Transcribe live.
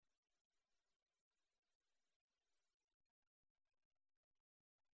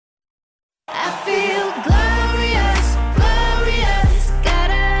feel glorious, glorious.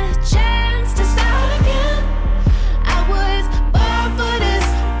 Got a chance to start again. I was born for this,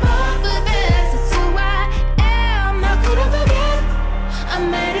 born for this. It's who I am. How could I forget? I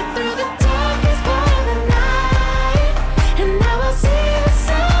made it through the darkest part of the night, and now I see the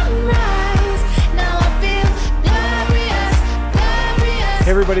sunrise. Now I feel glorious, glorious.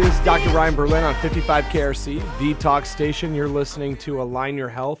 Hey everybody, this is Dr. Ryan Berlin on 55 KRC, the talk station. You're listening to Align Your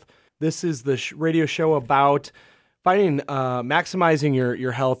Health. This is the radio show about maximizing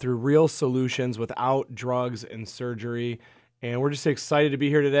your health through real solutions without drugs and surgery. And we're just excited to be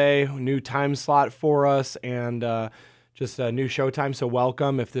here today. New time slot for us and just a new show time. So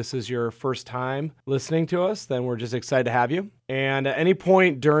welcome. If this is your first time listening to us, then we're just excited to have you. And at any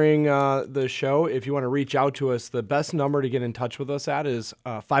point during the show, if you want to reach out to us, the best number to get in touch with us at is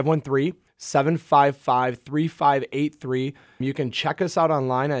 513-755-3583. You can check us out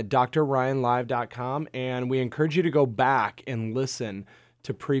online at drryanlive.com, and we encourage you to go back and listen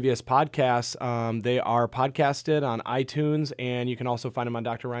to previous podcasts. They are podcasted on iTunes, and you can also find them on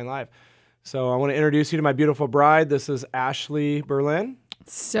Dr. Ryan Live. So I want to introduce you to my beautiful bride. This is Ashley Berlin.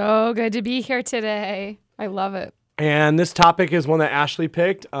 So good to be here today. I love it. And this topic is one that Ashley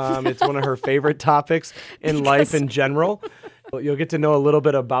picked. It's one of her favorite topics in life in general. You'll get to know a little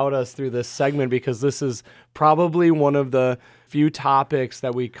bit about us through this segment because this is probably one of the few topics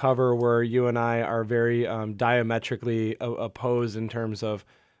that we cover where you and I are very diametrically opposed in terms of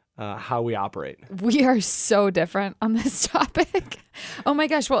how we operate. We are so different on this topic. Oh my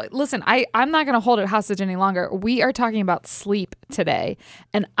gosh. Well, listen, I'm not going to hold it hostage any longer. We are talking about sleep today,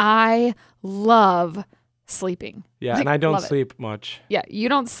 and I love sleeping. Yeah, and I don't sleep much. Yeah, you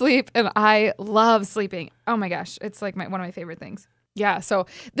don't sleep, and I love sleeping. Oh my gosh. It's like one of my favorite things. Yeah. So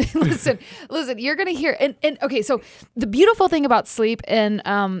listen, you're going to hear, and okay. So the beautiful thing about sleep, and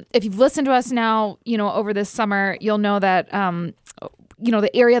if you've listened to us now, over this summer, you'll know that,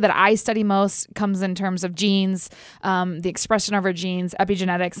 the area that I study most comes in terms of genes, the expression of our genes,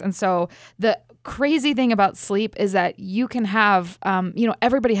 epigenetics. And so the crazy thing about sleep is that you can have,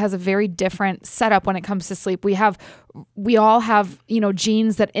 everybody has a very different setup when it comes to sleep. We all have,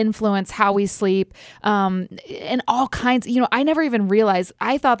 genes that influence how we sleep, and all kinds, I never even realized,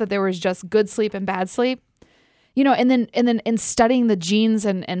 I thought that there was just good sleep and bad sleep, and then in studying the genes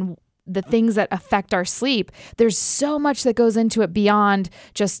and the things that affect our sleep, there's so much that goes into it beyond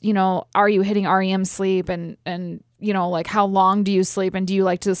just, are you hitting REM sleep and like how long do you sleep and do you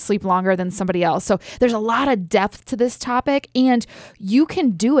like to sleep longer than somebody else? So there's a lot of depth to this topic, and you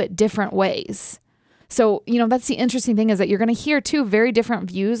can do it different ways. So, that's the interesting thing, is that you're going to hear two very different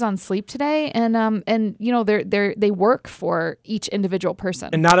views on sleep today. And they work for each individual person.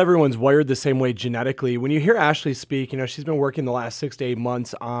 And not everyone's wired the same way genetically. When you hear Ashley speak, she's been working the last 6 to 8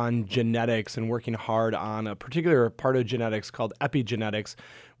 months on genetics and working hard on a particular part of genetics called epigenetics,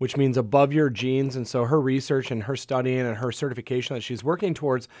 which means above your genes. And so her research and her studying and her certification that she's working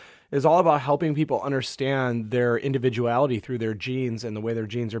towards is all about helping people understand their individuality through their genes and the way their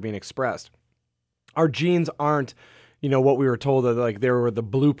genes are being expressed. Our genes aren't, what we were told that like they were the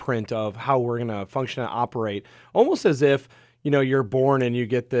blueprint of how we're going to function and operate. Almost as if, you're born and you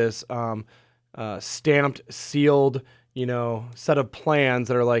get this stamped, sealed, set of plans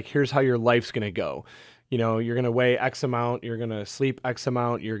that are like, here's how your life's going to go. You're going to weigh X amount, you're going to sleep X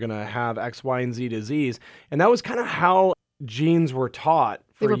amount, you're going to have X, Y, and Z disease. And that was kind of how genes were taught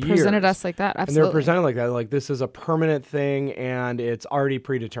for years. They were presented us like that, absolutely. And they were presented like that, like this is a permanent thing and it's already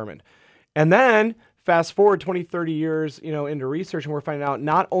predetermined. And then fast forward 20, 30 years, into research, and we're finding out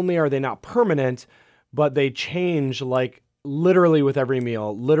not only are they not permanent, but they change like literally with every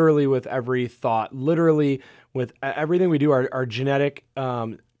meal, literally with every thought, literally with everything we do. Our genetic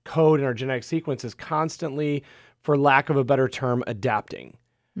code and our genetic sequence is constantly, for lack of a better term, adapting.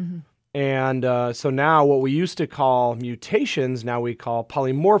 Mm-hmm. And so now what we used to call mutations, now we call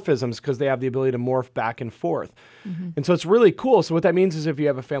polymorphisms because they have the ability to morph back and forth. Mm-hmm. And so it's really cool. So what that means is if you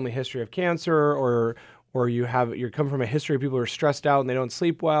have a family history of cancer or you're coming from a history of people who are stressed out and they don't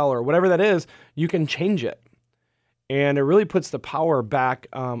sleep well or whatever that is, you can change it. And it really puts the power back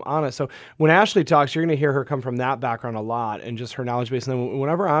on us. So when Ashley talks, you're going to hear her come from that background a lot and just her knowledge base. And then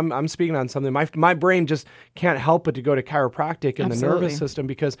whenever I'm speaking on something, my brain just can't help but to go to chiropractic and the nervous system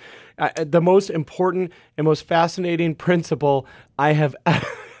because the most important and most fascinating principle I have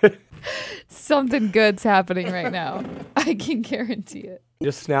Something good's happening right now. I can guarantee it.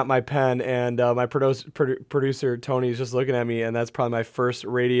 Just snapped my pen and my producer, Tony, is just looking at me, and that's probably my first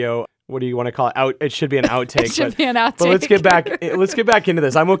radio. What do you want to call it? It should be an outtake. It should be an outtake. But let's get back into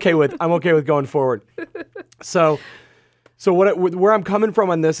this. I'm okay with going forward. So So where I'm coming from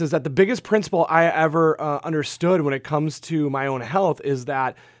on this is that the biggest principle I ever understood when it comes to my own health is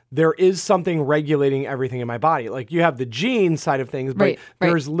that there is something regulating everything in my body. Like you have the gene side of things, but Right.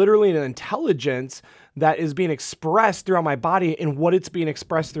 there's literally an intelligence that is being expressed throughout my body, and what it's being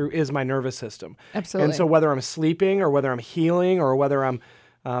expressed through is my nervous system. Absolutely. And so whether I'm sleeping or whether I'm healing or whether I'm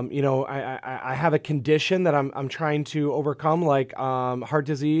I have a condition that I'm trying to overcome, like heart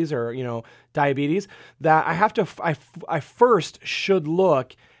disease or diabetes, that I have to I first should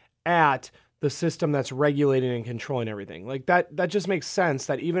look at the system that's regulating and controlling everything. Like that just makes sense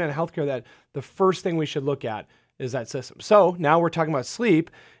that even in healthcare, that the first thing we should look at is that system. So now we're talking about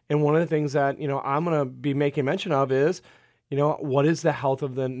sleep, and one of the things that I'm going to be making mention of is what is the health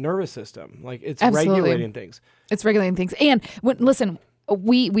of the nervous system? Like it's Absolutely. regulating things. It's regulating things. And listen,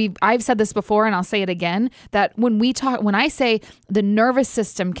 I've said this before and I'll say it again, that when I say the nervous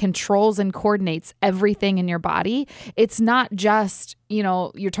system controls and coordinates everything in your body, it's not just,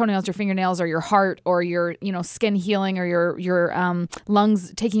 your toenails, your fingernails, or your heart, or your, skin healing, or your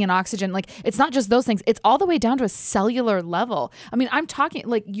lungs taking in oxygen. Like it's not just those things. It's all the way down to a cellular level. I mean, I'm talking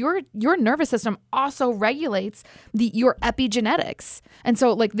like your nervous system also regulates your epigenetics. And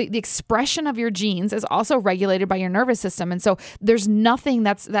so like the expression of your genes is also regulated by your nervous system. And so there's nothing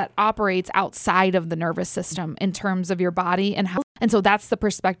that operates outside of the nervous system in terms of your body and health. And so that's the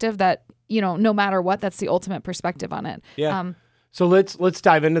perspective that, no matter what, that's the ultimate perspective on it. Yeah. So let's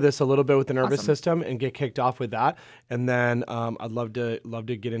dive into this a little bit with the nervous Awesome. system and get kicked off with that, and then I'd love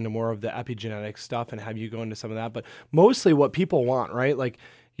to get into more of the epigenetic stuff and have you go into some of that. But mostly what people want, right? Like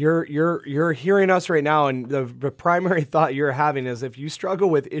you're hearing us right now, and the primary thought you're having is if you struggle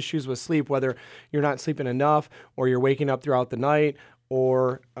with issues with sleep, whether you're not sleeping enough or you're waking up throughout the night,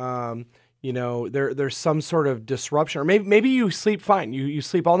 or there's some sort of disruption, or maybe you sleep fine, you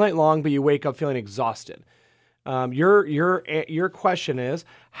sleep all night long, but you wake up feeling exhausted. Your question is,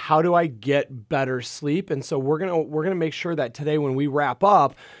 how do I get better sleep? And so we're gonna make sure that today, when we wrap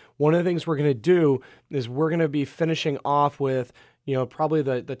up, one of the things we're gonna do is we're gonna be finishing off with probably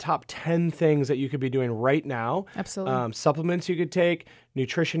the top 10 things that you could be doing right now. Absolutely. Supplements you could take,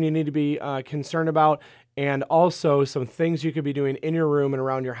 nutrition you need to be concerned about, and also some things you could be doing in your room and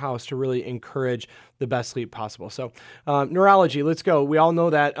around your house to really encourage the best sleep possible. So neurology, let's go. We all know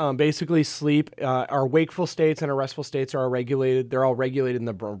that basically sleep, our wakeful states and our restful states are regulated. They're all regulated in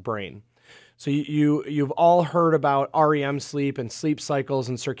the brain. So you've all heard about REM sleep and sleep cycles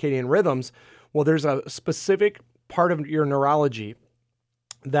and circadian rhythms. Well, there's a specific part of your neurology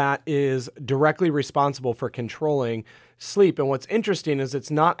that is directly responsible for controlling sleep. And what's interesting is it's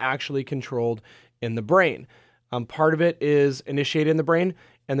not actually controlled in the brain. Part of it is initiated in the brain,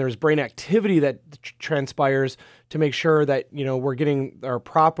 and there's brain activity that transpires to make sure that we're getting our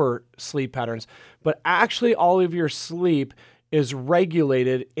proper sleep patterns. But actually, all of your sleep is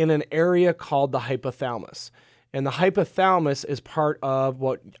regulated in an area called the hypothalamus. And the hypothalamus is part of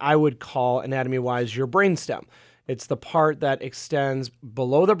what I would call, anatomy-wise, your brainstem. It's the part that extends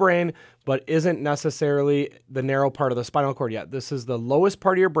below the brain, but isn't necessarily the narrow part of the spinal cord yet. This is the lowest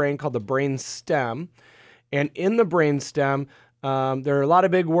part of your brain, called the brain stem. And in the brain stem, there are a lot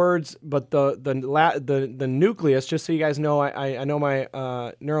of big words, but the nucleus, just so you guys know, I know my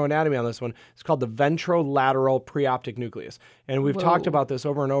neuroanatomy on this one, it's called the ventrolateral preoptic nucleus. And we've talked about this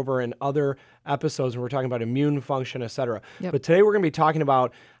over and over in other episodes when we're talking about immune function, et cetera. Yep. But today we're going to be talking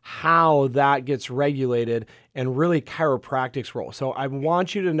about how that gets regulated and really chiropractic's role. So I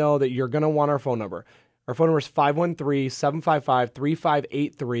want you to know that you're going to want our phone number. Our phone number is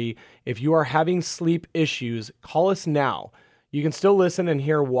 513-755-3583. If you are having sleep issues, call us now. You can still listen and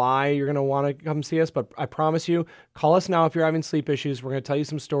hear why you're going to want to come see us, but I promise you, call us now if you're having sleep issues. We're going to tell you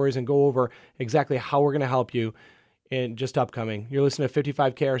some stories and go over exactly how we're going to help you in just upcoming. You're listening to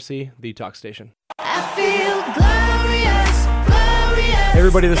 55 KRC, the talk station. I feel glorious, glorious. Hey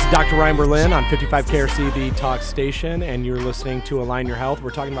everybody, this is Dr. Ryan Berlin on 55 KRC, the talk station, and you're listening to Align Your Health.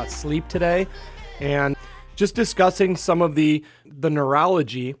 We're talking about sleep today and just discussing some of the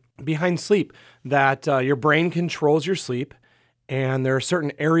neurology behind sleep, that your brain controls your sleep. And there are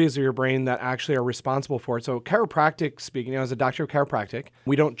certain areas of your brain that actually are responsible for it. So chiropractic speaking, as a doctor of chiropractic,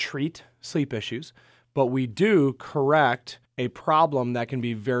 we don't treat sleep issues, but we do correct a problem that can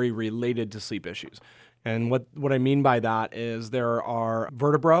be very related to sleep issues. And what I mean by that is there are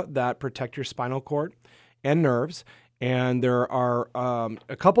vertebrae that protect your spinal cord and nerves. And there are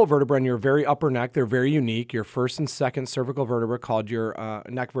a couple of vertebrae in your very upper neck. They're very unique. Your first and second cervical vertebra, called your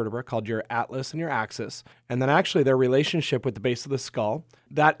neck vertebra, called your atlas and your axis. And then actually their relationship with the base of the skull.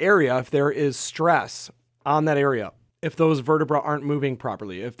 That area, if there is stress on that area, if those vertebrae aren't moving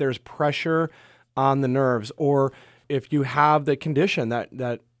properly, if there's pressure on the nerves, or if you have the condition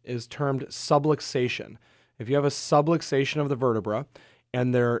that is termed subluxation, if you have a subluxation of the vertebra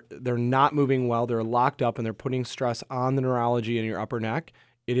and they're not moving well, they're locked up and they're putting stress on the neurology in your upper neck,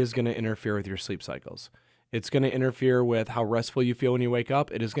 it is going to interfere with your sleep cycles. It's going to interfere with how restful you feel when you wake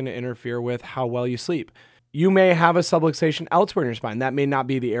up. It is going to interfere with how well you sleep. You may have a subluxation elsewhere in your spine. That may not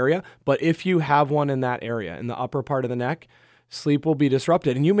be the area, but if you have one in that area, in the upper part of the neck, sleep will be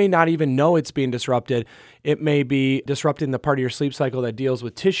disrupted. And you may not even know it's being disrupted. It may be disrupting the part of your sleep cycle that deals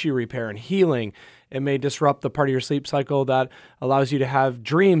with tissue repair and healing. It may disrupt the part of your sleep cycle that allows you to have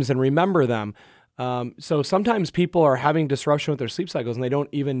dreams and remember them. So sometimes people are having disruption with their sleep cycles and they don't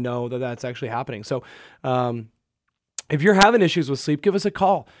even know that that's actually happening. So if you're having issues with sleep, give us a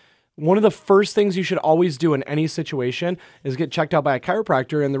call. One of the first things you should always do in any situation is get checked out by a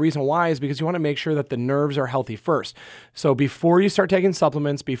chiropractor. And the reason why is because you want to make sure that the nerves are healthy first. So before you start taking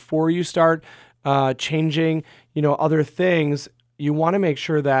supplements, before you start changing, other things, you want to make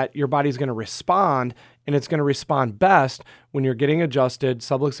sure that your body's going to respond, and it's going to respond best when you're getting adjusted,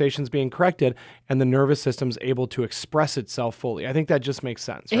 subluxation's being corrected, and the nervous system's able to express itself fully. I think that just makes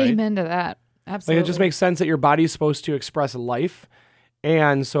sense, right? Amen to that. Absolutely. Like, it just makes sense that your body's supposed to express life.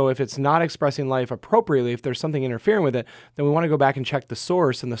 And so if it's not expressing life appropriately, if there's something interfering with it, then we want to go back and check the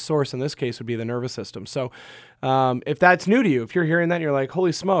source. And the source in this case would be the nervous system. So if that's new to you, if you're hearing that and you're like,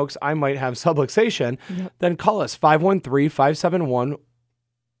 holy smokes, I might have subluxation, then call us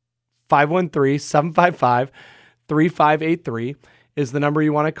 513-755-3583 is the number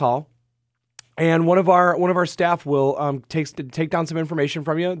you want to call. And one of our staff will take down some information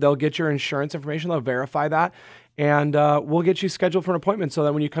from you. They'll get your insurance information. They'll verify that. And we'll get you scheduled for an appointment so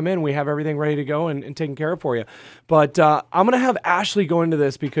that when you come in, we have everything ready to go and taken care of for you. But I'm going to have Ashley go into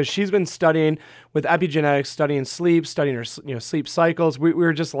this because she's been studying with epigenetics, studying sleep, studying her sleep cycles. We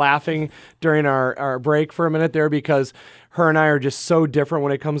were just laughing during our break for a minute there because her and I are just so different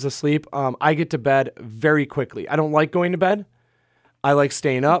when it comes to sleep. I get to bed very quickly. I don't like going to bed. I like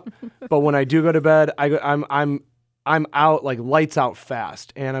staying up. But when I do go to bed, I'm out like lights out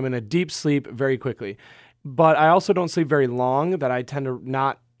fast, and I'm in a deep sleep very quickly. But I also don't sleep very long, that I tend to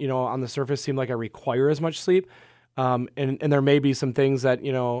not, on the surface seem like I require as much sleep. And there may be some things that,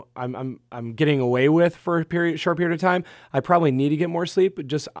 I'm getting away with for a short period of time. I probably need to get more sleep,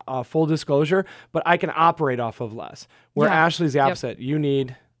 just full disclosure, but I can operate off of less. Where Ashley's the opposite. You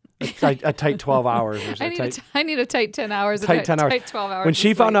need a tight 12 hours. Or I need a tight 10 hours. Tight 10 hours. Tight 12 hours. When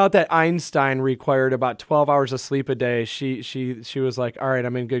she found out that Einstein required about 12 hours of sleep a day, she was like, all right,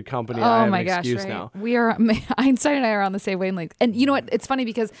 I'm in good company. I have an excuse now. We are, Einstein and I are on the same wavelength. And you know what? It's funny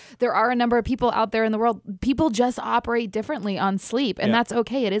because there are a number of people out there in the world, people just operate differently on sleep, and that's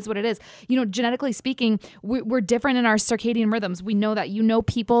okay. It is what it is. Genetically speaking, we're different in our circadian rhythms. We know that,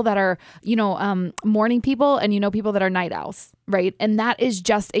 people that are, morning people, and people that are night owls. Right. And that is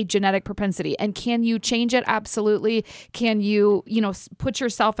just a genetic propensity. And can you change it? Absolutely. Can you, put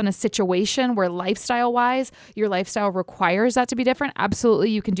yourself in a situation where lifestyle wise, your lifestyle requires that to be different?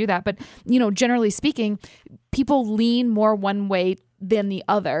 Absolutely. You can do that. But, generally speaking, people lean more one way than the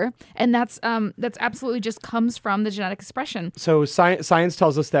other. And that's absolutely just comes from the genetic expression. So science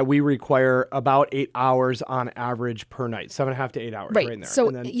tells us that we require about 8 hours on average per night, 7.5 to 8 hours. Right. In there.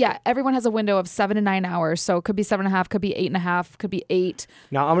 So everyone has a window of 7 to 9 hours. So it could be 7.5, could be 8.5, could be 8.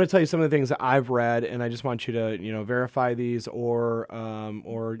 Now I'm going to tell you some of the things that I've read, and I just want you to, verify these or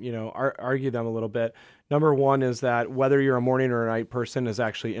argue them a little bit. Number one is that whether you're a morning or a night person is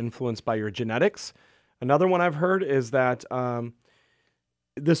actually influenced by your genetics. Another one I've heard is that,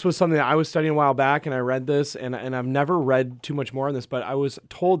 this was something that I was studying a while back, and I read this, and I've never read too much more on this, but I was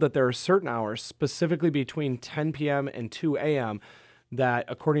told that there are certain hours, specifically between 10 p.m. and 2 a.m., that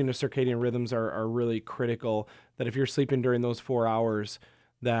according to circadian rhythms are really critical, that if you're sleeping during those 4 hours,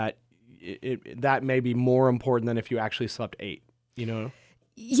 that that may be more important than if you actually slept 8,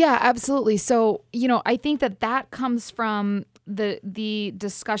 Yeah, absolutely. So, I think that comes from the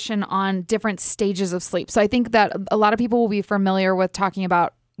discussion on different stages of sleep. So I think that a lot of people will be familiar with talking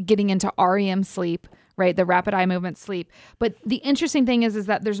about getting into REM sleep, right? The rapid eye movement sleep. But the interesting thing is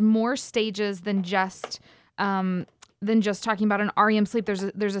that there's more stages than just talking about an REM sleep.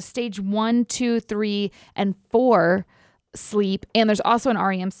 There's a stage 1, 2, 3, and 4 sleep, and there's also an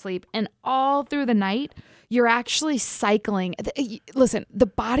REM sleep, and all through the night you're actually cycling. Listen, the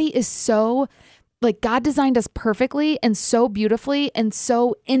body is so, God designed us perfectly and so beautifully and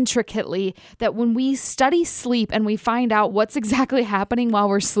so intricately that when we study sleep and we find out what's exactly happening while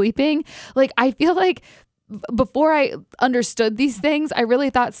we're sleeping, I feel before I understood these things, I really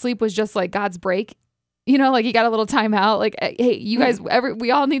thought sleep was just like God's break. You know, like you got a little timeout. Like, hey, you guys, we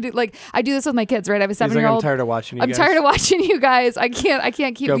all need to, like, I do this with my kids, right? I have a He's like, 7-year-old. I'm tired of watching you I'm guys. tired of watching you guys. I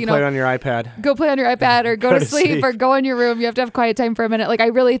can't keep, Go you play know, on your iPad. go play on your iPad or go to sleep or go in your room. You have to have quiet time for a minute. Like, I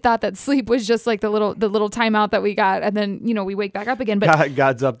really thought that sleep was just like the little timeout that we got. And then, you know, we wake back up again. But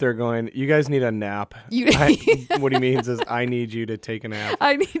God's up there going, you guys need a nap. What he means is, I need you to take a nap.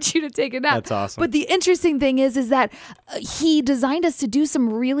 I need you to take a nap. That's awesome. But the interesting thing is that he designed us to do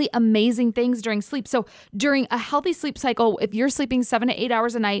some really amazing things during sleep. So during a healthy sleep cycle, if you're sleeping 7 to 8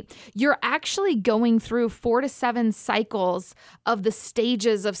 hours a night, you're actually going through 4 to 7 cycles of the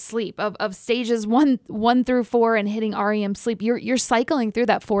stages of sleep, of stages one through 4 and hitting REM sleep. You're cycling through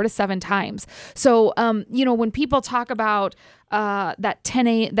that 4 to 7 times. So, you know, when people talk about that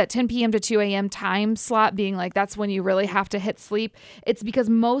 10 p.m. to 2 a.m. time slot being like, that's when you really have to hit sleep. It's because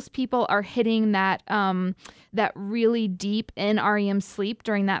most people are hitting that really deep NREM sleep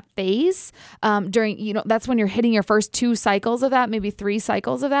during that phase. During, you know, that's when you're hitting your first 2 cycles of that, maybe 3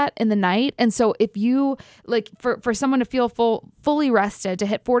 cycles of that in the night. And so if you like for someone to feel fully rested, to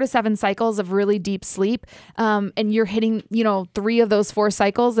hit 4 to 7 cycles of really deep sleep, and you're hitting, you know, 3 of those 4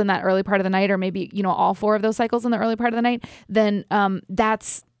 cycles in that early part of the night, or maybe, you know, all 4 of those cycles in the early part of the night, then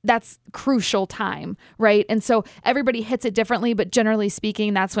that's crucial time, right? And so everybody hits it differently, but generally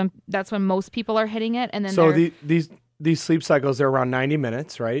speaking, that's when most people are hitting it. And then so these sleep cycles, they're around 90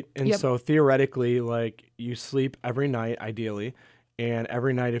 minutes, right? And Yep. so theoretically, like, you sleep every night, ideally, and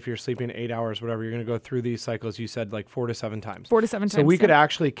every night, if you're sleeping 8 hours, whatever, you're going to go through these cycles. You said like 4 to 7 times. 4 to 7 times. So we could yeah.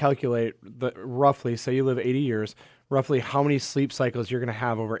 actually calculate roughly, say you live 80 years, roughly how many sleep cycles you're going to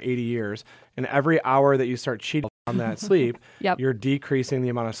have over 80 years. And every hour that you start cheating on that sleep, Yep. you're decreasing the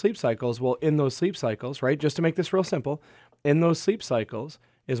amount of sleep cycles. Well, in those sleep cycles, right, just to make this real simple, in those sleep cycles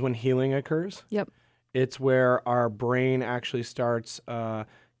is when healing occurs. Yep. It's where our brain actually starts kind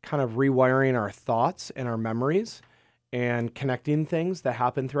of rewiring our thoughts and our memories and connecting things that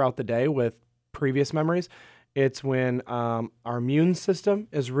happen throughout the day with previous memories. It's when our immune system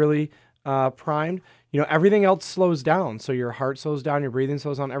is really primed. You know, everything else slows down. So your heart slows down, your breathing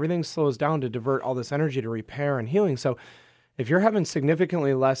slows down, everything slows down to divert all this energy to repair and healing. So if you're having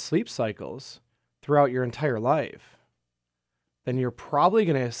significantly less sleep cycles throughout your entire life, then you're probably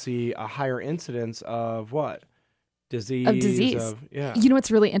going to see a higher incidence of what? Disease. Yeah. You know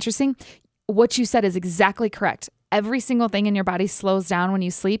what's really interesting? What you said is exactly correct. Every single thing in your body slows down when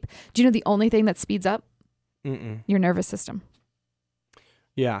you sleep. Do you know the only thing that speeds up? Your nervous system.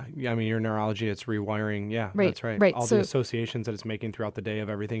 Yeah. I mean, your neurology, it's rewiring. Yeah, Right, that's right. right. All So- the associations that it's making throughout the day of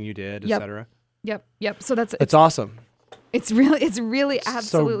everything you did, Yep. et cetera. Yep. So It's awesome. it's really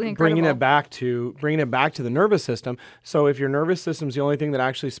absolutely so incredible. bringing it back to the nervous system. So if your nervous system is the only thing that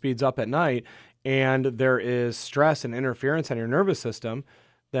actually speeds up at night, and there is stress and interference on your nervous system,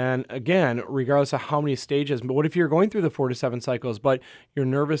 then again, regardless of how many stages, but what if you're going through the 4 to 7 cycles, but your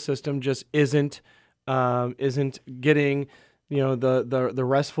nervous system just isn't getting, you know, the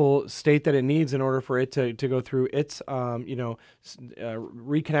restful state that it needs in order for it to go through its,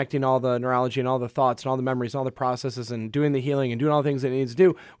 reconnecting all the neurology and all the thoughts and all the memories and all the processes and doing the healing and doing all the things that it needs to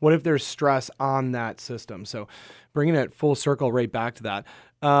do. What if there's stress on that system? So bringing it full circle right back to that.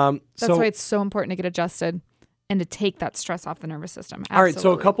 That's why it's so important to get adjusted and to take that stress off the nervous system. Absolutely. All right,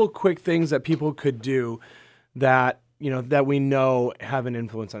 so a couple quick things that people could do that, you know, that we know have an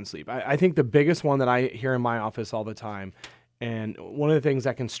influence on sleep. I think the biggest one that I hear in my office all the time, and one of the things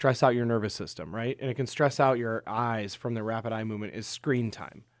that can stress out your nervous system, right? And it can stress out your eyes from the rapid eye movement, is screen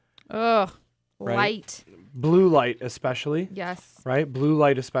time. Ugh. Right? Light. Blue light especially. Yes. Right? Blue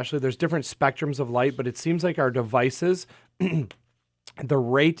light especially. There's different spectrums of light, but it seems like our devices, the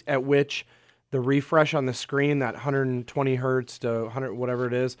rate at which the refresh on the screen, that 120 hertz to 100, whatever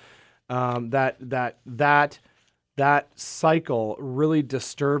it is, that cycle really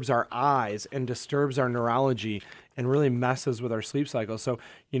disturbs our eyes and disturbs our neurology and really messes with our sleep cycle. So,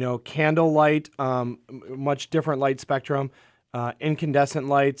 you know, candle light, much different light spectrum. Incandescent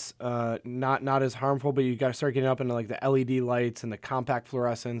lights, not as harmful, but you got to start getting up into like the LED lights and the compact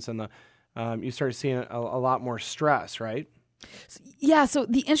fluorescence, and you start seeing a lot more stress, right? Yeah. So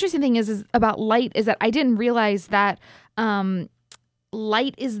the interesting thing is about light is that I didn't realize that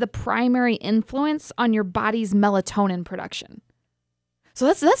light is the primary influence on your body's melatonin production. So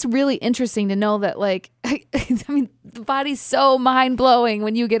that's really interesting to know that, like, I mean, the body's so mind blowing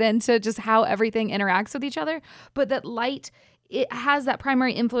when you get into just how everything interacts with each other, but that light, it has that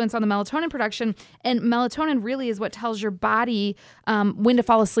primary influence on the melatonin production, and melatonin really is what tells your body when to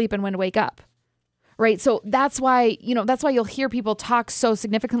fall asleep and when to wake up. Right. So that's why you'll hear people talk so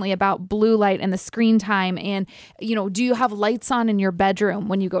significantly about blue light and the screen time. And, you know, do you have lights on in your bedroom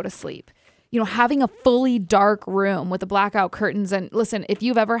when you go to sleep? having a fully dark room with the blackout curtains. And listen, if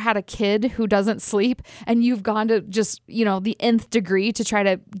you've ever had a kid who doesn't sleep and you've gone to just, the nth degree to try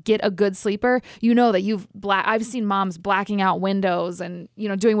to get a good sleeper, that I've seen moms blacking out windows and,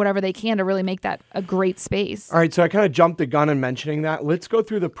 doing whatever they can to really make that a great space. All right, so I kind of jumped the gun in mentioning that. Let's go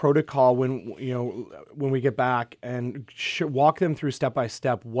through the protocol when we get back and walk them through step by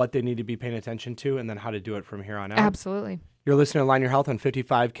step what they need to be paying attention to and then how to do it from here on out. Absolutely. You're listening to Align Your Health on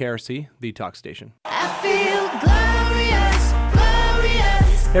 55 KRC, the talk station. I feel glorious,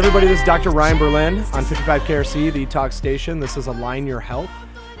 glorious. Hey everybody, this is Dr. Ryan Berlin on 55 KRC, the talk station. This is Align Your Health,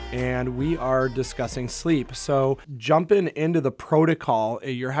 and we are discussing sleep. So jumping into the protocol,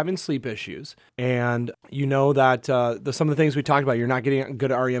 you're having sleep issues, and you know that some of the things we talked about, you're not getting good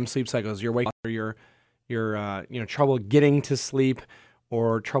REM sleep cycles. You're waking up, or you're trouble getting to sleep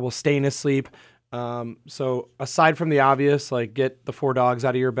or trouble staying asleep. So aside from the obvious, like get the 4 dogs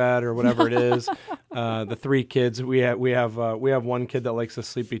out of your bed or whatever it is, the 3 kids, we have one kid that likes to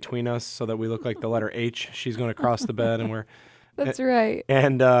sleep between us so that we look like the letter H. She's going across the bed, and we're That's right.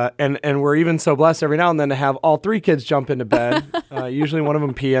 And we're even so blessed every now and then to have all 3 kids jump into bed. Usually one of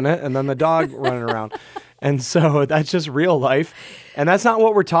them pee in it, and then the dog running around. And so that's just real life. And that's not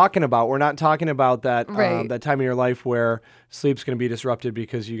what we're talking about. We're not talking about that Right. that time of your life where sleep's going to be disrupted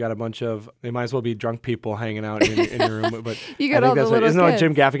because you got a bunch of, they might as well be drunk people hanging out in your room. But You got I all think the that's little isn't that what kids.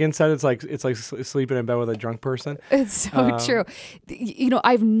 Jim Gaffigan said? It's like sleeping in bed with a drunk person. It's so true.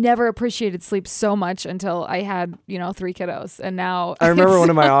 I've never appreciated sleep so much until I had, 3 kiddos. And now I remember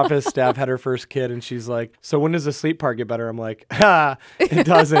one of my office staff had her first kid, and she's like, "So when does the sleep part get better?" I'm like, it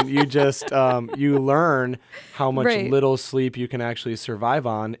doesn't. You just you learn how much Right. little sleep you can actually survive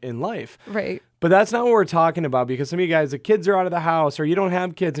on in life. Right. But that's not what we're talking about, because some of you guys, the kids are out of the house, or you don't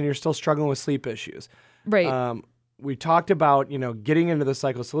have kids and you're still struggling with sleep issues. Right. We talked about, getting into the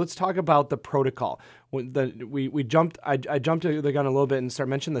cycle. So let's talk about the protocol. I jumped the gun a little bit and start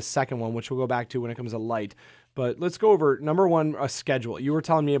mentioning the second one, which we'll go back to when it comes to light. But let's go over number 1, a schedule. You were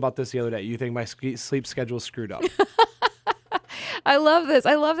telling me about this the other day. You think my sleep schedule is screwed up. I love this.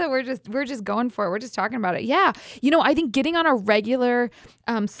 I love that we're just going for it. We're just talking about it. Yeah. I think getting on a regular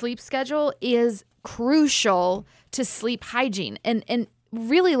sleep schedule is crucial to sleep hygiene. And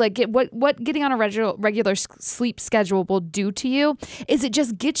really, like, what getting on a regular sleep schedule will do to you is it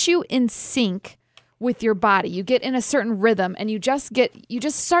just gets you in sync with your body. You get in a certain rhythm, and you just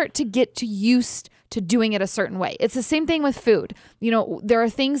start to get used to doing it a certain way. It's the same thing with food. There are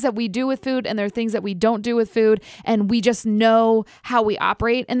things that we do with food, and there are things that we don't do with food, and we just know how we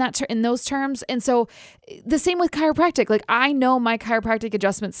operate in those terms. And so the same with chiropractic. Like, I know my chiropractic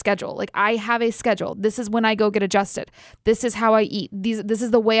adjustment schedule. Like, I have a schedule. This is when I go get adjusted. This is how I eat. This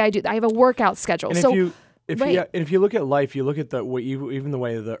is the way I do. I have a workout schedule. And So if you look at life, you look at even the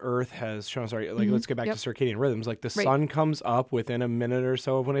way the Earth has shown. Sorry, like let's get back to circadian rhythms. Like the sun comes up within a minute or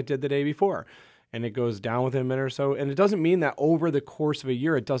so of when it did the day before, and it goes down within a minute or so. And it doesn't mean that over the course of a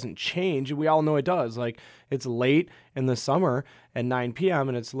year it doesn't change. We all know it does. Like, it's late in the summer at 9 p.m.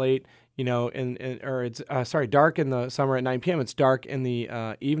 and it's late, it's dark in the summer at 9 p.m. It's dark in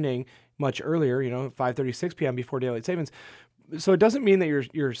the evening much earlier, 5:30, 6 p.m. before daylight savings. So it doesn't mean that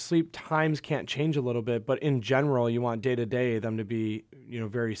your sleep times can't change a little bit, but in general, you want day to day them to be,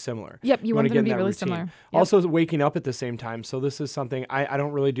 very similar. Yep, you want wanna them get to in be that really routine. similar. Yep. Also, waking up at the same time. So this is something I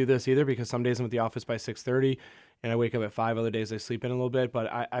don't really do this either, because some days I'm at the office by 6:30 and I wake up at 5. Other days I sleep in a little bit.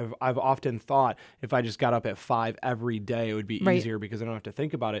 But I've often thought if I just got up at 5 every day, it would be Right. easier because I don't have to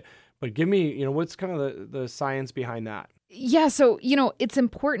think about it. But give me, what's kind of the science behind that? Yeah, so it's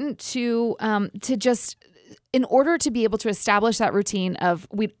important to just, in order to be able to establish that routine of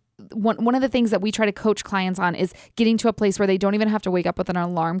one of the things that we try to coach clients on is getting to a place where they don't even have to wake up with an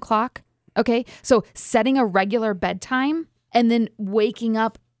alarm clock. Okay, so setting a regular bedtime and then waking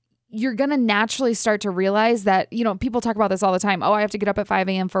up. You're going to naturally start to realize that, people talk about this all the time. Oh, I have to get up at 5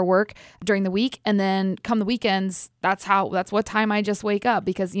 a.m. for work during the week. And then come the weekends, that's what time I just wake up,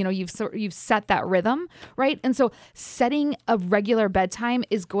 because, you've set that rhythm, right? And so setting a regular bedtime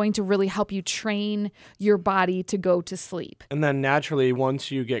is going to really help you train your body to go to sleep. And then naturally, once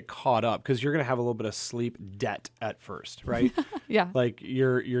you get caught up, because you're going to have a little bit of sleep debt at first, right? Yeah. Like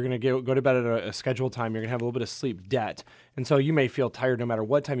you're going to go to bed at a scheduled time. You're going to have a little bit of sleep debt. And so you may feel tired no matter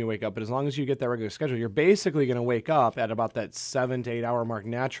what time you wake up, but as long as you get that regular schedule, you're basically going to wake up at about that 7 to 8 hour mark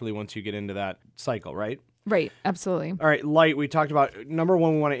naturally once you get into that cycle, right? Right. Absolutely. All right, light. We talked about, number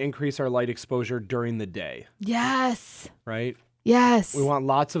 1, we want to increase our light exposure during the day, Yes. right? Yes. We want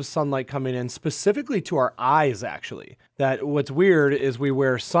lots of sunlight coming in, specifically to our eyes, actually. That what's weird is we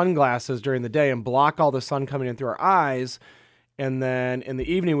wear sunglasses during the day and block all the sun coming in through our eyes. And then in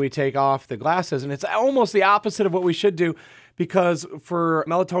the evening, we take off the glasses. And it's almost the opposite of what we should do, because for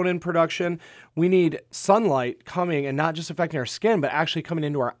melatonin production, we need sunlight coming and not just affecting our skin, but actually coming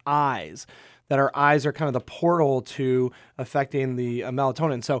into our eyes. That our eyes are kind of the portal to affecting the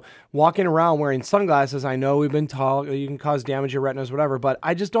melatonin. So walking around wearing sunglasses, I know we've been taught you can cause damage to your retinas, whatever, but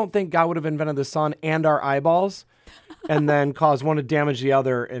I just don't think God would have invented the sun and our eyeballs and then cause one to damage the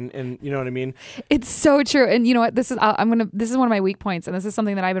other. And you know what I mean? It's so true. And you know what? This is one of my weak points. And this is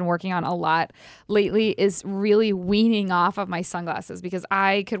something that I've been working on a lot lately, is really weaning off of my sunglasses, because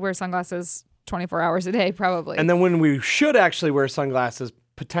I could wear sunglasses 24 hours a day, probably. And then when we should actually wear sunglasses,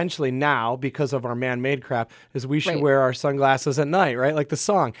 potentially now, because of our man-made crap, is we should wear our sunglasses at night, right? Like the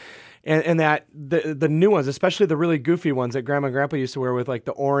song. And that the new ones, especially the really goofy ones that Grandma and Grandpa used to wear with like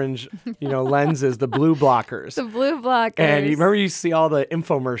the orange, lenses, the blue blockers. The blue blockers. And you remember you see all the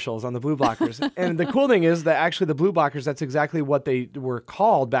infomercials on the blue blockers. And the cool thing is that actually the blue blockers, that's exactly what they were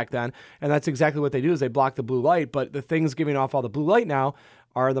called back then. And that's exactly what they do, is they block the blue light. But the things giving off all the blue light now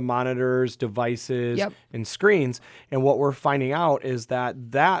are the monitors, devices, and screens. And what we're finding out is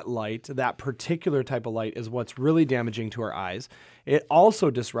that light, that particular type of light, is what's really damaging to our eyes. It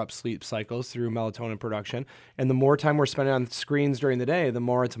also disrupts sleep cycles through melatonin production. And the more time we're spending on screens during the day, the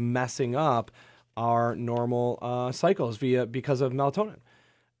more it's messing up our normal cycles because of melatonin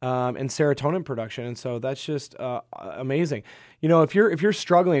and serotonin production. And so that's just amazing. If you're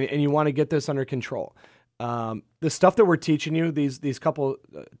struggling and you want to get this under control, the stuff that we're teaching you, these couple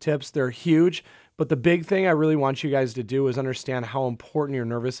tips, they're huge. But the big thing I really want you guys to do is understand how important your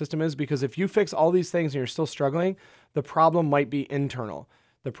nervous system is, because if you fix all these things and you're still struggling, the problem might be internal.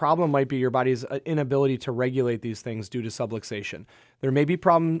 The problem might be your body's inability to regulate these things due to subluxation. There may be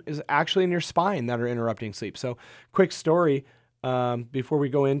problem is actually in your spine that are interrupting sleep. So quick story before we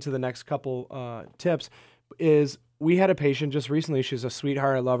go into the next couple tips is we had a patient just recently. She's a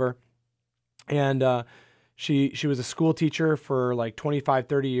sweetheart. I love her. And she was a school teacher for like 25,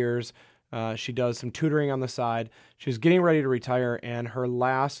 30 years. She does some tutoring on the side. She was getting ready to retire, and her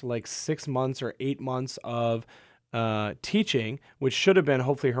last like 6 months or 8 months of teaching, which should have been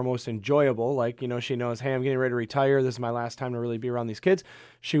hopefully her most enjoyable, she knows, hey, I'm getting ready to retire. This is my last time to really be around these kids.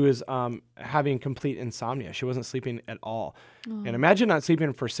 She was having complete insomnia. She wasn't sleeping at all. And imagine not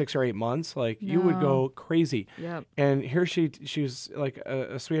sleeping for 6 or 8 months. You would go crazy. Yep. And here she was like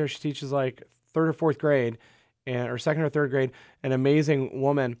a sweetheart. She teaches like 3rd or 4th grade, or 2nd or 3rd grade, an amazing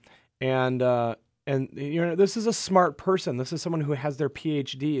woman. And this is a smart person. This is someone who has their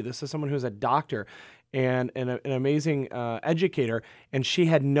PhD. This is someone who's a doctor and an amazing educator. And she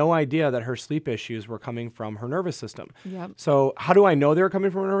had no idea that her sleep issues were coming from her nervous system. Yep. So how do I know they were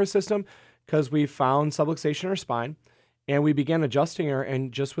coming from her nervous system? Because we found subluxation in her spine, and we began adjusting her.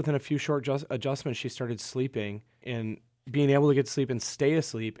 And just within a few short adjustments, she started sleeping and being able to get to sleep and stay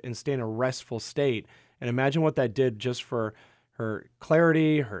asleep and stay in a restful state. And imagine what that did just for her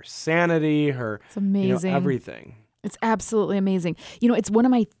clarity, her sanity, it's amazing. Everything. It's absolutely amazing. It's one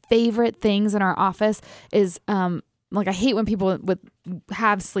of my favorite things in our office is, I hate when people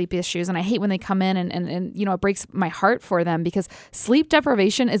have sleep issues, and I hate when they come in and it breaks my heart for them, because sleep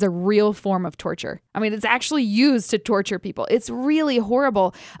deprivation is a real form of torture. I mean, it's actually used to torture people. It's really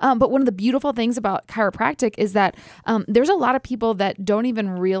horrible. But one of the beautiful things about chiropractic is that there's a lot of people that don't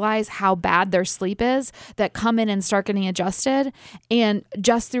even realize how bad their sleep is, that come in and start getting adjusted, and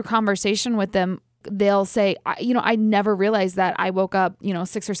just through conversation with them, they'll say, I never realized that I woke up,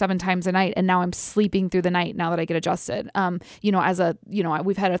 6 or 7 times a night, and now I'm sleeping through the night now that I get adjusted. We've had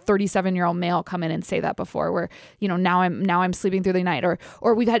a 37-year-old male come in and say that before, where, now I'm sleeping through the night,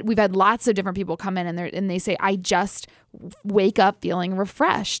 or we've had lots of different people come in and they say, I just wake up feeling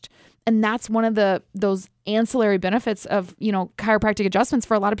refreshed. And that's one of those ancillary benefits of, chiropractic adjustments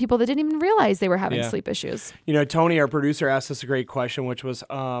for a lot of people that didn't even realize they were having sleep issues. Tony, our producer, asked us a great question, which was,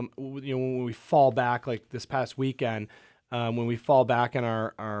 when we fall back, like this past weekend, when we fall back in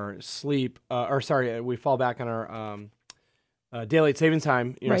our sleep, we fall back on our daylight savings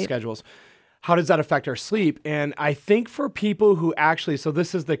time, schedules. How does that affect our sleep? And I think for people who actually, so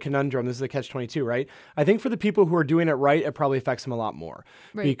this is the conundrum, this is the catch-22, right? I think for the people who are doing it right, it probably affects them a lot more,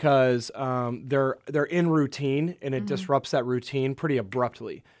 because they're in routine, and it disrupts that routine pretty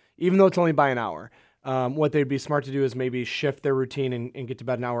abruptly, even though it's only by an hour. What they'd be smart to do is maybe shift their routine and get to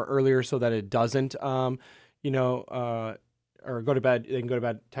bed an hour earlier, so that it doesn't, or go to bed. They can go to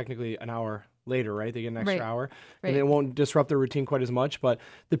bed technically an hour later, right? They get an extra Right. hour, Right. and it won't disrupt their routine quite as much. But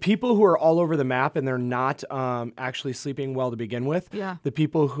the people who are all over the map and they're not actually sleeping well to begin with, Yeah. the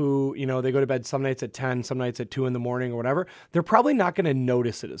people who, they go to bed some nights at 10, some nights at 2 in the morning or whatever, they're probably not going to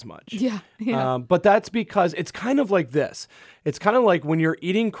notice it as much. Yeah. Yeah. But that's because it's kind of like this. It's kind of like when you're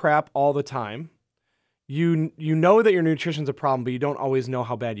eating crap all the time, you know that your nutrition's a problem, but you don't always know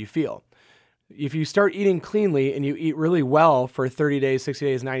how bad you feel. If you start eating cleanly and you eat really well for 30 days, 60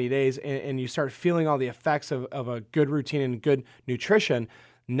 days, 90 days, and you start feeling all the effects of a good routine and good nutrition,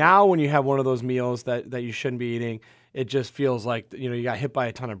 now when you have one of those meals that you shouldn't be eating, it just feels like, you got hit by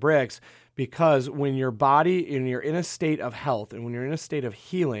a ton of bricks, because when your body, and you're in a state of health and when you're in a state of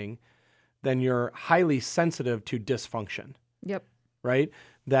healing, then you're highly sensitive to dysfunction, Yep. right?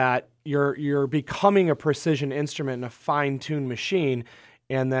 That you're becoming a precision instrument and a fine-tuned machine,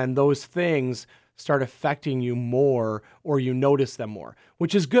 and then those things start affecting you more, or you notice them more,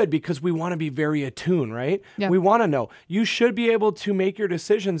 which is good because we want to be very attuned, right? Yeah. We want to know. You should be able to make your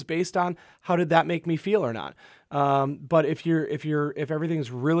decisions based on how did that make me feel or not. But if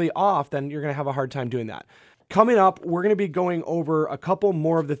everything's really off, then you're going to have a hard time doing that. Coming up, we're going to be going over a couple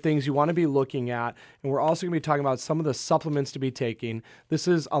more of the things you want to be looking at, and we're also going to be talking about some of the supplements to be taking. This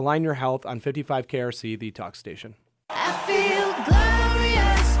is Align Your Health on 55 KRC, the talk station. I feel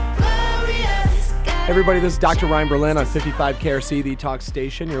glorious, glorious. Hey everybody, this is Dr. Ryan Berlin on 55 KRC, the talk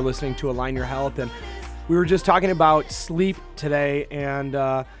station. You're listening to Align Your Health, and we were just talking about sleep today,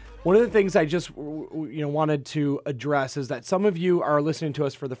 and one of the things I just wanted to address is that some of you are listening to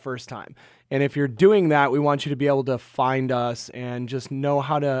us for the first time. And if you're doing that, we want you to be able to find us and just know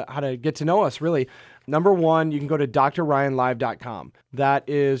how to get to know us, really. Number one, you can go to drryanlive.com. That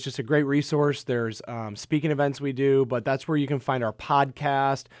is just a great resource. There's speaking events we do, but that's where you can find our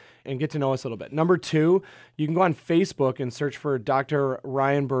podcast and get to know us a little bit. Number two, you can go on Facebook and search for Dr.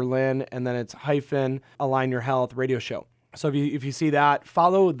 Ryan Berlin, and then it's hyphen Align Your Health radio show. So if you see that,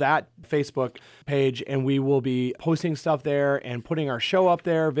 follow that Facebook page, and we will be posting stuff there and putting our show up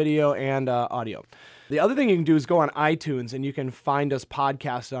there, video and audio. The other thing you can do is go on iTunes, and you can find us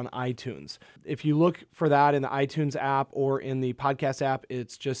podcast on iTunes. If you look for that in the iTunes app or in the podcast app,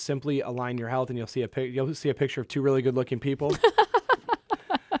 it's just simply Align Your Health, and you'll see a picture of two really good-looking people.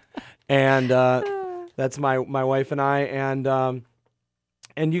 And that's my wife and I,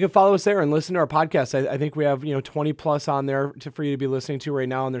 and you can follow us there and listen to our podcast. I think we have 20 plus on there for you to be listening to right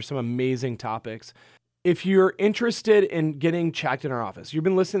now, and there's some amazing topics. If you're interested in getting checked in our office, you've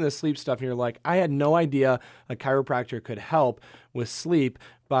been listening to this sleep stuff and you're like, I had no idea a chiropractor could help with sleep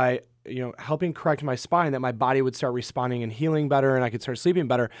by helping correct my spine, that my body would start responding and healing better and I could start sleeping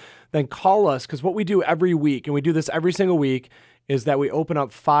better, then call us, because what we do every week, and we do this every single week, is that we open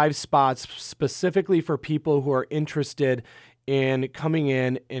up 5 spots specifically for people who are interested in coming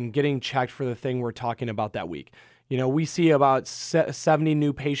in and getting checked for the thing we're talking about that week. We see about 70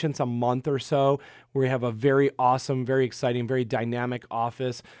 new patients a month or so. We have a very awesome, very exciting, very dynamic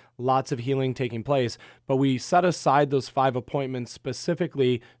office, lots of healing taking place. But we set aside those 5 appointments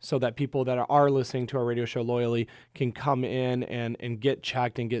specifically so that people that are listening to our radio show loyally can come in and get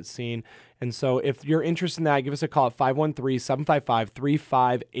checked and get seen. And so if you're interested in that, give us a call at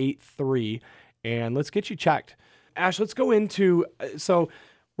 513-755-3583, and let's get you checked. Ash, let's go into, so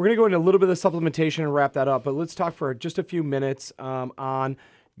we're going to go into a little bit of supplementation and wrap that up, but let's talk for just a few minutes on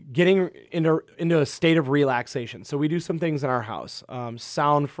getting into a state of relaxation. So we do some things in our house,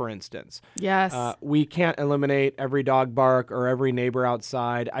 sound, for instance. Yes. We can't eliminate every dog bark or every neighbor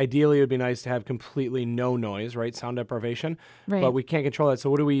outside. Ideally, it would be nice to have completely no noise, right? Sound deprivation. Right. But we can't control that. So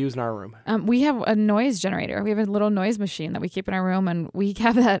what do we use in our room? We have a noise generator. We have a little noise machine that we keep in our room, and we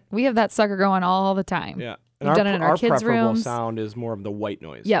have that sucker going all the time. Yeah. We've And done it in our kids' preferable rooms. sound is more of the white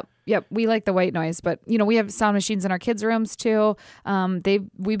noise. Yep. We like the white noise, but we have sound machines in our kids' rooms too.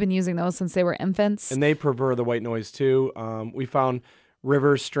 We've been using those since they were infants. And they prefer the white noise too. We found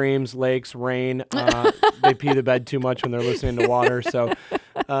rivers, streams, lakes, rain. They pee the bed too much when they're listening to water. So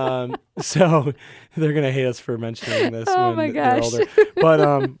they're gonna hate us for mentioning this Oh when my they're gosh.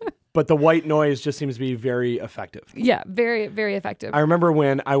 older. But the white noise just seems to be very effective. Yeah, very, very effective. I remember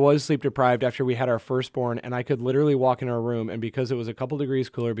when I was sleep deprived after we had our firstborn, and I could literally walk in our room, and because it was a couple degrees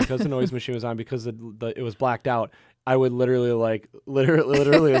cooler, because the noise machine was on, because it was blacked out, I would literally it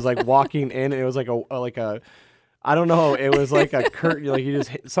was like walking in, and it was like a I don't know, it was like a curtain, like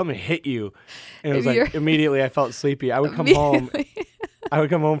something hit you, and it was like immediately I felt sleepy. I would come home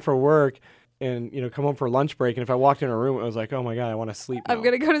for work, and come home for lunch break, and if I walked in a room, I was like, oh my God, I want to sleep now. I'm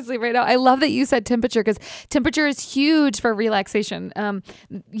going to go to sleep right now. I love that you said temperature, because temperature is huge for relaxation.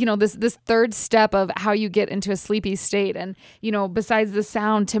 This third step of how you get into a sleepy state. And, besides the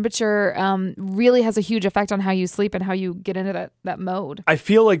sound, temperature really has a huge effect on how you sleep and how you get into that mode. I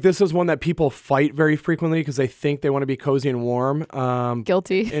feel like this is one that people fight very frequently because they think they want to be cozy and warm.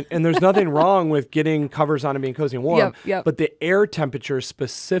 Guilty. And there's nothing wrong with getting covers on and being cozy and warm. Yep. But the air temperature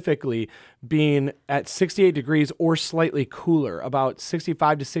specifically being at 68 degrees or slightly cooler, about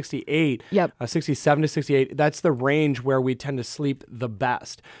 65 to 68, 67 to 68, that's the range where we tend to sleep the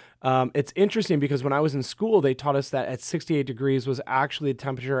best. It's interesting because when I was in school, they taught us that at 68 degrees was actually the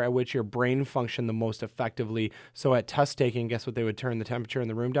temperature at which your brain functioned the most effectively. So at test taking, guess what they would turn the temperature in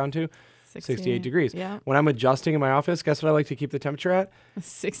the room down to? 68 degrees. Yeah. When I'm adjusting in my office, guess what I like to keep the temperature at?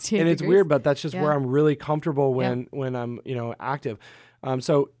 68 And it's degrees. weird, but that's just where I'm really comfortable when I'm active.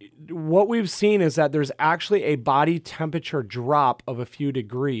 So what we've seen is that there's actually a body temperature drop of a few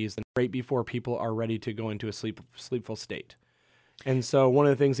degrees right before people are ready to go into a sleepful state. And so one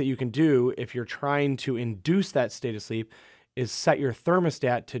of the things that you can do if you're trying to induce that state of sleep is set your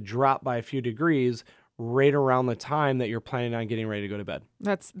thermostat to drop by a few degrees right around the time that you're planning on getting ready to go to bed.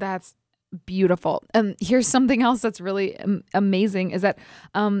 That's beautiful. Here's something else that's really amazing is that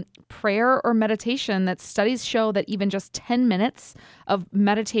prayer or meditation, that studies show that even just 10 minutes of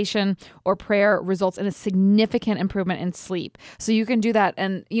meditation or prayer results in a significant improvement in sleep. So you can do that.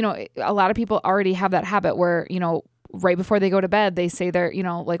 And, a lot of people already have that habit where, right before they go to bed, they say they're,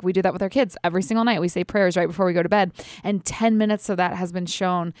 like we do that with our kids every single night. We say prayers right before we go to bed. And 10 minutes of that has been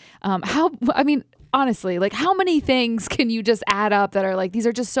shown. Honestly, like how many things can you just add up that are like, these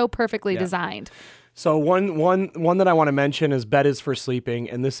are just so perfectly designed? So one that I want to mention is bed is for sleeping.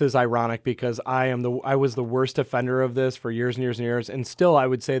 And this is ironic because I was the worst offender of this for years and years and years. And still, I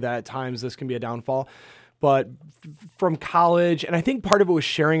would say that at times this can be a downfall. But from college, and I think part of it was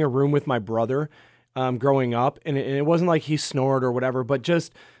sharing a room with my brother growing up. And it wasn't like he snored or whatever, but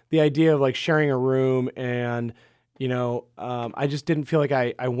just the idea of like sharing a room and I just didn't feel like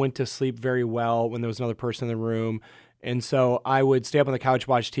I went to sleep very well when there was another person in the room. And so I would stay up on the couch,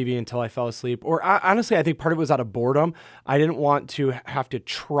 watch TV until I fell asleep. Or honestly, I think part of it was out of boredom. I didn't want to have to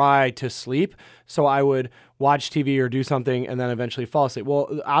try to sleep. So I would watch TV or do something and then eventually fall asleep.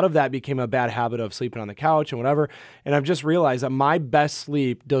 Well, out of that became a bad habit of sleeping on the couch and whatever. And I've just realized that my best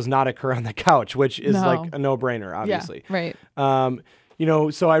sleep does not occur on the couch, which is like a no-brainer, obviously. Yeah, right.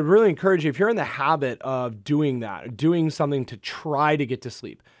 So I really encourage you, if you're in the habit of doing that, doing something to try to get to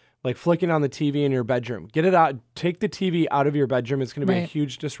sleep, like flicking on the TV in your bedroom, get it out, take the TV out of your bedroom. It's going to be a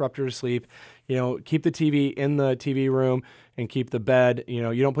huge disruptor to sleep. Keep the TV in the TV room and keep the bed,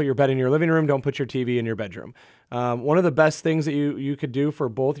 you don't put your bed in your living room. Don't put your TV in your bedroom. One of the best things that you could do for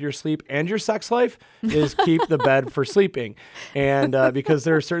both your sleep and your sex life is keep the bed for sleeping. And because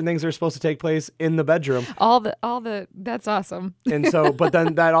there are certain things that are supposed to take place in the bedroom. That's awesome. And so, but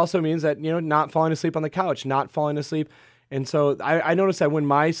then that also means that, not falling asleep on the couch, not falling asleep. And so I noticed that when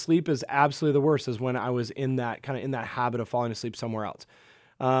my sleep is absolutely the worst is when I was in that habit of falling asleep somewhere else.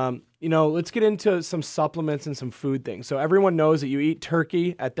 Let's get into some supplements and some food things. So everyone knows that you eat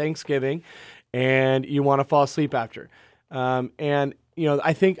turkey at Thanksgiving and you want to fall asleep after. I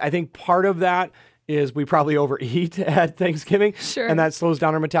think part of that is we probably overeat at Thanksgiving, sure, and that slows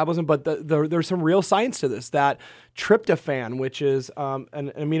down our metabolism. But there's some real science to this, that tryptophan, which is an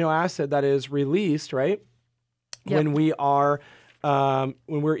amino acid that is released, right? Yep. When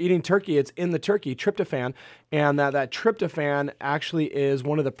we're eating turkey, it's in the turkey, tryptophan, and that tryptophan actually is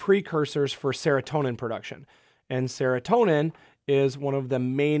one of the precursors for serotonin production. And serotonin is one of the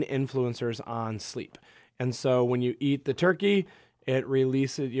main influencers on sleep. And so when you eat the turkey, it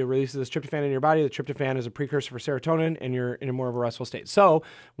releases this tryptophan in your body. The tryptophan is a precursor for serotonin, and you're in a more of a restful state. So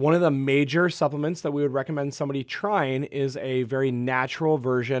one of the major supplements that we would recommend somebody trying is a very natural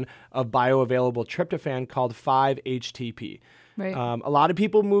version of bioavailable tryptophan called 5-HTP. Right. A lot of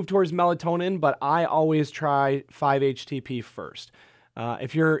people move towards melatonin, but I always try 5-HTP first.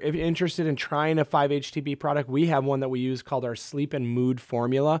 If you're interested in trying a 5-HTP product, we have one that we use called our Sleep and Mood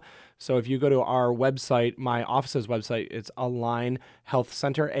Formula. So if you go to our website, my office's website, it's Align Health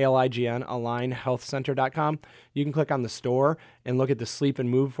Center, ALIGN, alignhealthcenter.com. You can click on the store and look at the Sleep and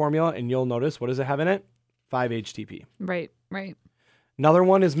Mood Formula, and you'll notice, what does it have in it? 5-HTP. Right. Another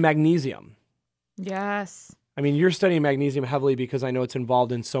one is magnesium. Yes. I mean, you're studying magnesium heavily because I know it's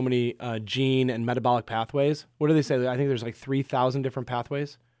involved in so many gene and metabolic pathways. What do they say? I think there's like 3,000 different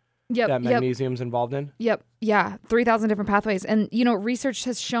pathways. Yep, that yep. magnesium's involved in? Yep. Yeah. 3,000 different pathways. And, research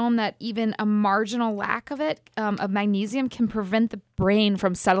has shown that even a marginal lack of it, of magnesium, can prevent the brain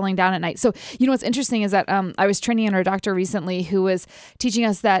from settling down at night. So, what's interesting is that I was training under a doctor recently who was teaching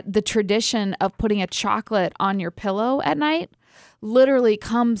us that the tradition of putting a chocolate on your pillow at night literally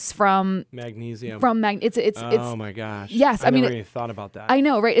comes from Magnesium. It's oh my gosh. Yes, I mean, never even thought about that. I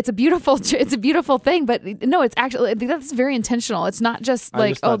know, right? It's a beautiful thing, but no, it's actually, that's very intentional. It's not just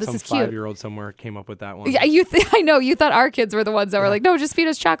like, just thought this some is cute. 5-year-old somewhere came up with that one. Yeah, I know you thought our kids were the ones that were like, no, just feed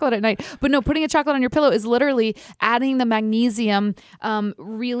us chocolate at night. But no, putting a chocolate on your pillow is literally adding the magnesium.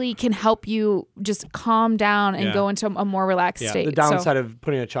 Really can help you just calm down and go into a more relaxed state. The downside of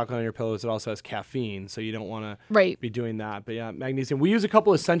putting a chocolate on your pillow is it also has caffeine, so you don't want to be doing that. But yeah, magnesium. We use a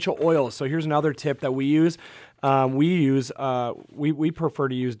couple essential oils. So here's another tip that we use. We prefer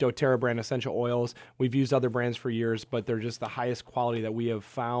to use doTERRA brand essential oils. We've used other brands for years, but they're just the highest quality that we have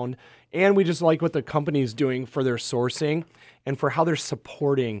found. And we just like what the company's doing for their sourcing and for how they're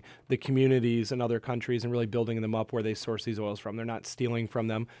supporting the communities in other countries and really building them up where they source these oils from. They're not stealing from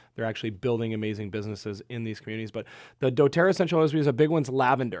them. They're actually building amazing businesses in these communities. But the doTERRA essential oils we use, a big one's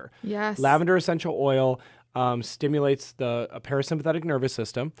lavender. Yes. Lavender essential oil stimulates the parasympathetic nervous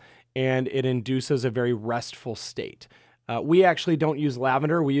system, and it induces a very restful state. We actually don't use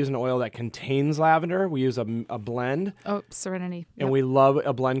lavender. We use an oil that contains lavender. We use a blend. Oh, Serenity. And we love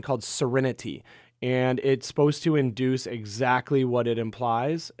a blend called Serenity. And it's supposed to induce exactly what it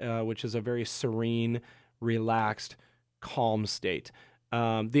implies, which is a very serene, relaxed, calm state.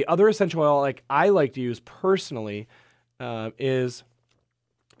 The other essential oil I like to use personally is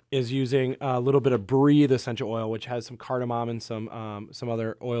using a little bit of Breathe essential oil, which has some cardamom and some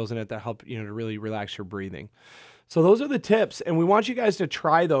other oils in it that help to really relax your breathing. So those are the tips, and we want you guys to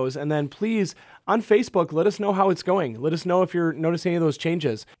try those. And then please, on Facebook, let us know how it's going. Let us know if you're noticing any of those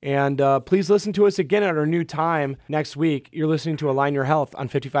changes. And please listen to us again at our new time next week. You're listening to Align Your Health on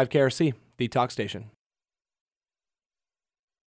 55 KRC, the talk station.